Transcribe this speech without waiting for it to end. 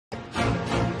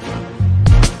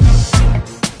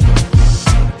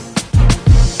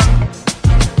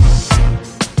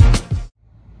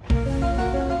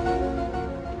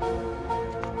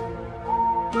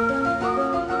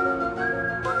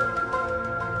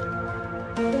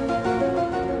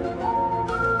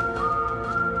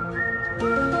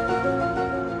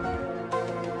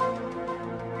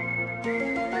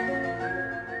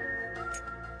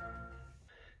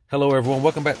Hello everyone,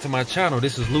 welcome back to my channel.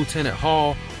 This is Lieutenant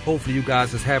Hall. Hopefully you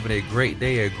guys is having a great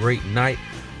day, a great night.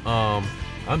 I'm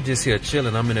just here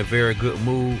chilling. I'm in a very good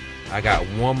mood. I got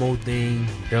one more thing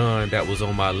done that was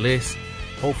on my list.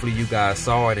 Hopefully you guys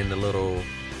saw it in the little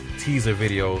teaser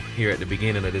video here at the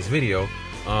beginning of this video.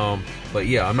 But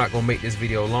yeah, I'm not gonna make this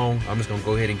video long. I'm just gonna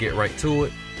go ahead and get right to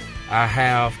it. I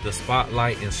have the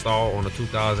spotlight installed on the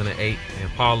 2008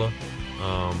 Impala.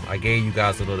 I gave you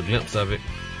guys a little glimpse of it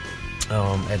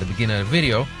at the beginning of the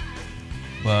video,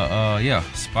 but yeah,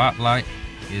 spotlight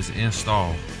is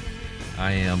installed.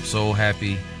 I am so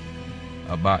happy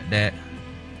about that.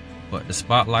 But the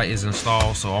spotlight is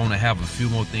installed, so I only have a few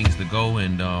more things to go,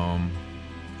 and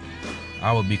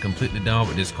I will be completely done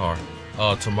with this car.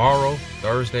 Tomorrow,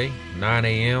 Thursday, 9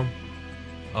 a.m.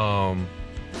 I'm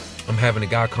having a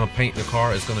guy come paint the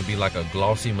car. It's gonna be like a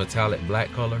glossy metallic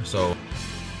black color. So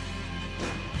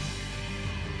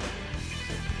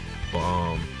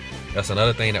that's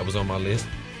another thing that was on my list,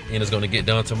 and it's gonna get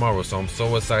done tomorrow. So I'm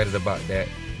so excited about that.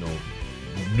 You know,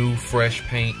 new fresh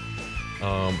paint.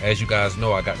 As you guys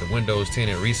know, I got the windows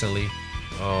tinted recently.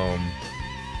 I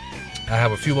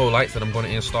have a few more lights that I'm going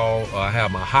to install. I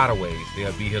have my hideaways.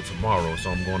 They'll be here tomorrow,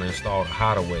 so I'm going to install the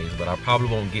hideaways, but I probably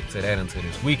won't get to that until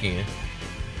this weekend.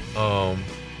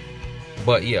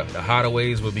 But yeah, the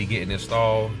hideaways will be getting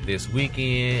installed this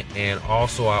weekend, and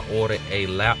also I ordered a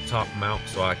laptop mount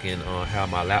so I can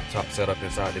have my laptop set up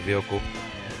inside the vehicle.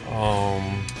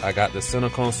 I got the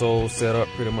center console set up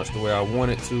pretty much the way I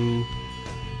want it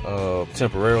to,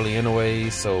 temporarily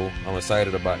anyways, so I'm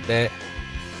excited about that.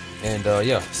 And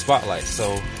yeah, spotlight.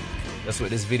 So that's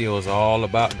what this video is all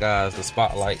about, guys, the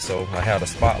spotlight. So I have the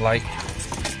spotlight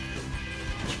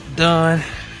done.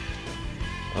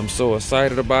 I'm so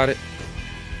excited about it.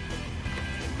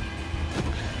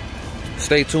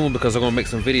 Stay tuned, because I'm gonna make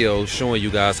some videos showing you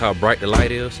guys how bright the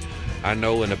light is. I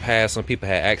know in the past some people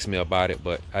had asked me about it,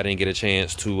 but I didn't get a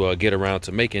chance to get around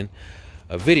to making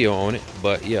a video on it.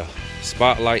 But yeah,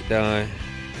 spotlight done.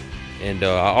 And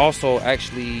I also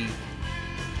actually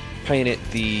painted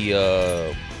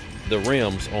the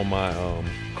rims on my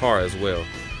car as well,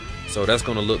 so that's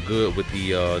gonna look good with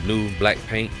the new black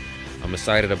paint. I'm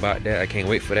excited about that. I can't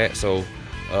wait for that. So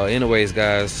anyways,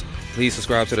 guys, please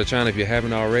subscribe to the channel if you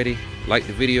haven't already. Like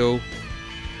the video,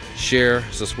 share,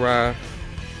 subscribe,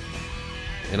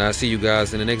 and I'll see you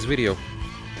guys in the next video.